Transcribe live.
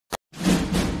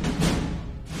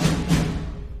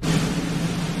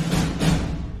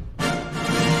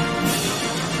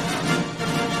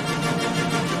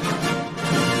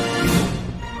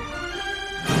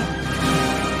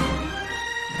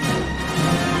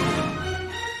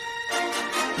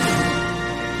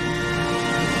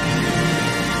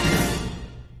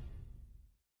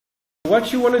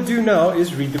what you want to do now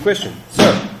is read the question.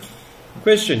 So,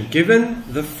 question, given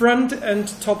the front and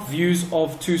top views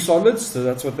of two solids, so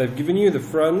that's what they've given you, the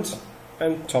front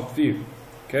and top view.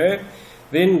 Okay,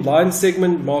 then line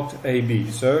segment marked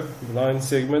AB. So, line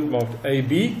segment marked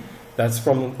AB, that's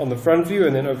from on the front view,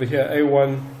 and then over here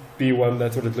A1, B1,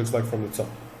 that's what it looks like from the top.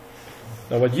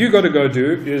 Now what you got to go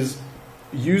do is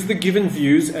use the given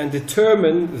views and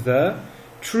determine the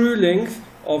true length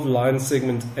of line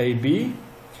segment AB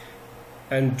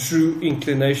and true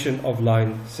inclination of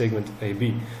line segment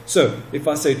AB. So if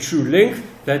I say true length,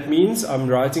 that means I'm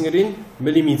writing it in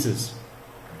millimeters.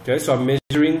 Okay, so I'm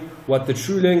measuring what the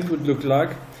true length would look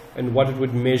like and what it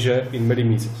would measure in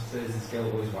millimeters. So is the scale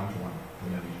always 1 to 1?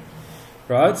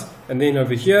 Right? And then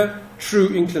over here, true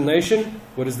inclination,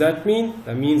 what does that mean?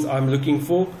 That means I'm looking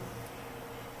for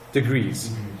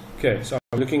degrees. Okay, so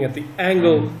I'm looking at the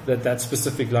angle that that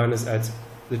specific line is at,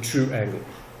 the true angle.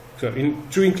 So in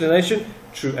true inclination,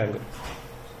 true angle.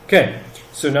 Okay,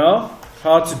 so now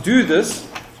how to do this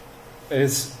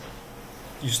is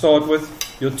you start with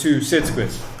your two set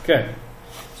squares. Okay,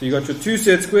 so you got your two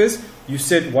set squares, you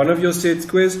set one of your set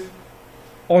squares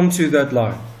onto that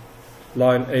line,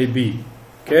 line AB.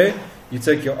 Okay, you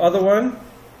take your other one,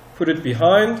 put it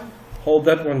behind, hold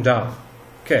that one down.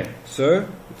 Okay, so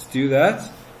let's do that.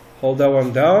 Hold that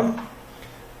one down.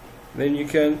 Then you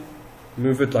can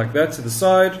move it like that to the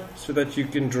side so that you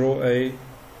can draw a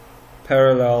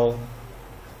parallel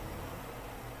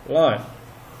line.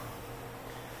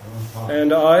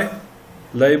 And I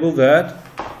label that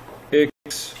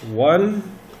X1,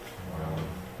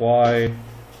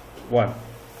 Y1.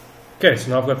 Okay, so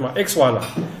now I've got my XY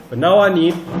line. But now I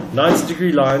need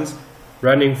 90-degree lines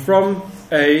running from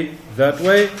A that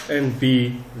way and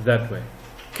B that way.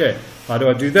 Okay, how do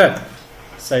I do that?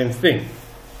 Same thing.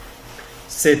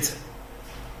 Set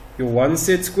your one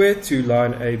set square to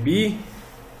line AB.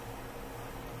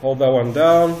 Hold that one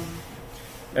down.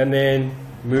 And then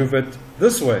move it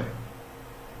this way.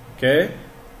 Okay.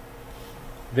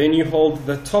 Then you hold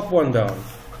the top one down.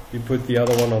 You put the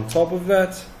other one on top of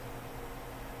that.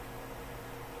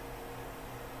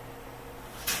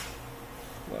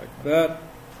 Like that.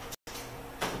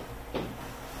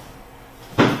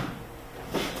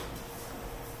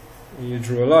 And you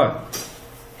draw a line.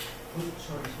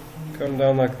 Come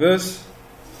down like this.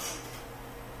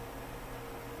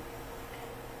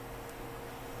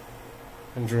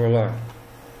 And draw a line.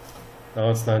 Now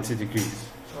it's 90 degrees.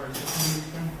 Sorry, so can you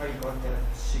explain how you got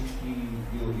that 60,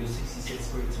 your 60 set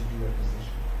square to do that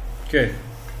position? Okay.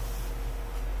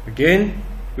 Again,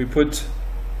 we put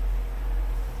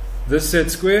this set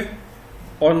square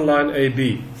on line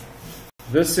AB.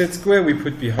 This set square we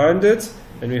put behind it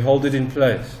and we hold it in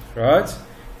place, right?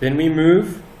 Then we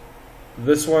move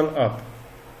this one up.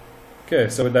 Okay,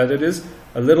 so that it is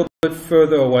a little bit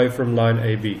further away from line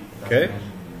AB. Okay?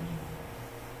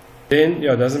 Then,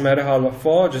 yeah, it doesn't matter how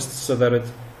far, just so that it,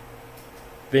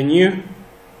 then you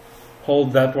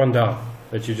hold that one down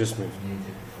that you just moved.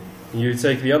 You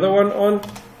take the other one on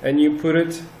and you put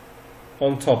it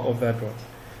on top of that one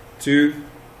to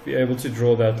be able to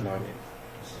draw that line in.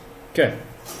 Okay,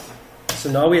 so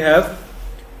now we have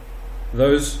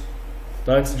those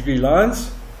 90-degree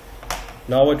lines.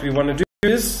 Now what we want to do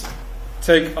is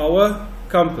take our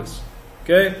compass.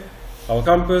 Okay, our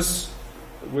compass,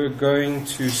 we're going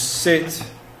to set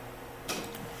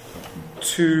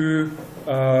to,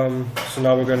 so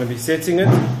now we're going to be setting it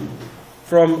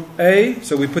from A,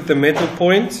 so we put the metal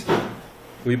point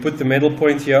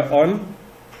here on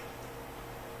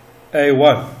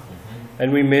A1,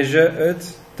 and we measure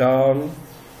it down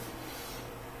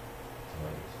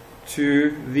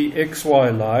to the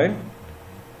XY line.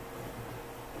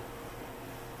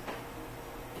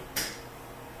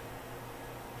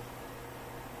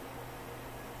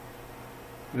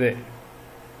 There.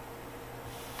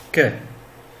 Okay,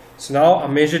 so now I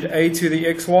measured A to the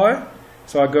XY,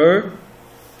 so I go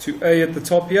to A at the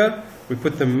top here, we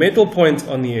put the metal point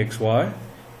on the XY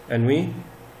and we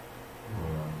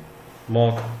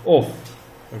mark off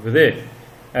over there,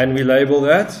 and we label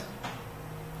that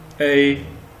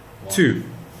A2.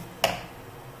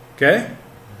 Okay,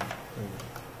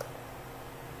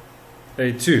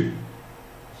 A2.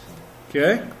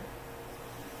 Okay,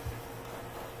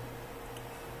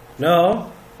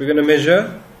 now we're going to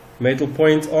measure metal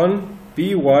point on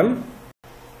B1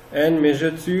 and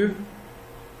measure to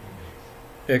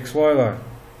XY line.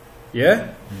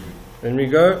 Yeah? Then we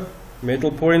go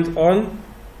metal point on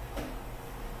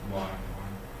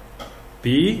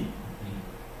B,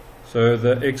 so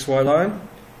the XY line,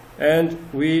 and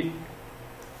we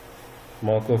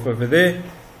mark off over there.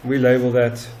 We label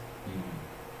that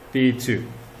B2.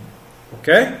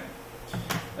 Okay?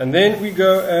 And then we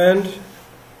go and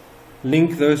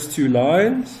link those two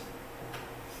lines.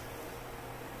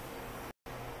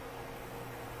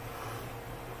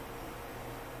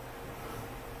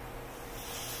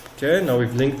 Okay, now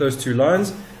we've linked those two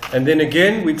lines. And then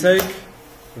again, we take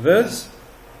this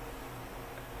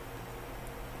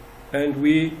and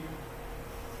we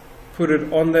put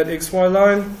it on that XY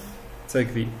line.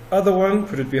 Take the other one,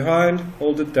 put it behind,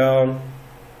 hold it down,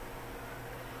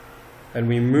 and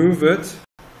we move it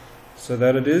so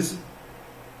that it is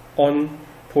on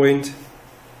point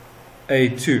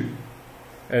A2.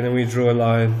 And then we draw a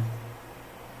line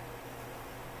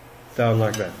down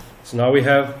like that. So now we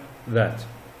have that.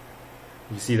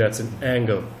 You see that's an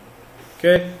angle.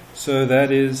 Okay, so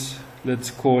that is,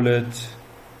 let's call it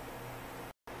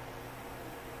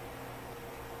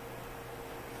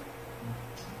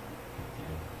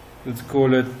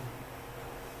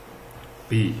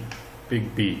B,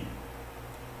 big B.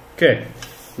 Okay,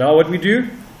 now what we do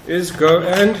is go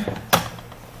and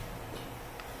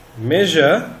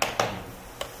measure.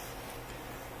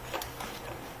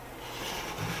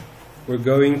 We're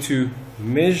going to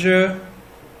measure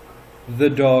the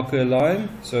darker line,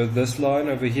 so this line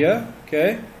over here,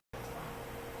 okay,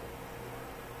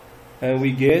 and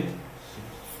we get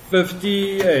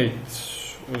 58,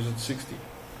 or is it 60?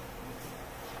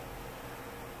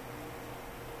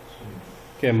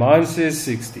 Okay, mine says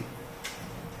 60.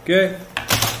 Okay,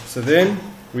 so then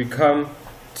we come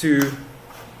to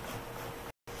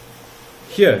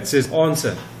here, it says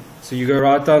answer, so you go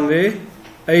right down there,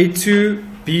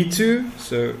 A2, B2,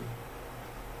 so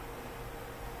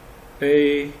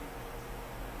A2,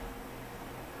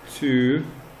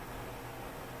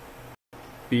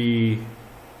 B2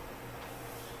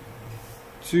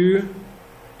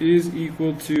 is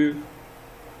equal to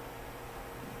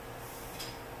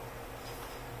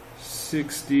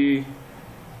 60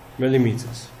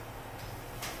 millimeters.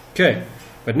 Okay,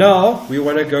 but now we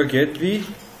want to go get the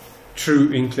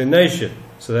true inclination.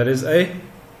 So that is a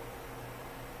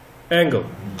angle.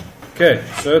 Okay,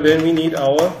 so then we need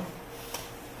our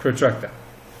protractor.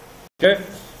 Okay,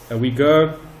 and we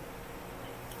go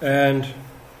and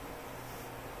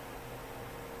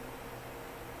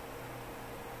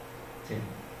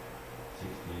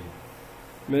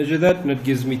measure that, and it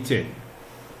gives me 10.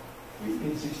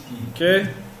 Okay,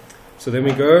 so then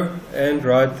we go and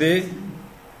right there,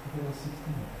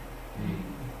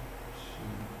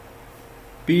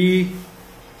 B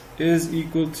is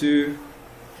equal to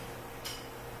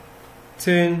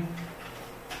 10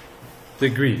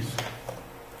 degrees.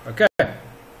 Okay,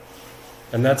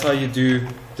 and that's how you do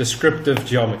descriptive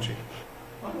geometry.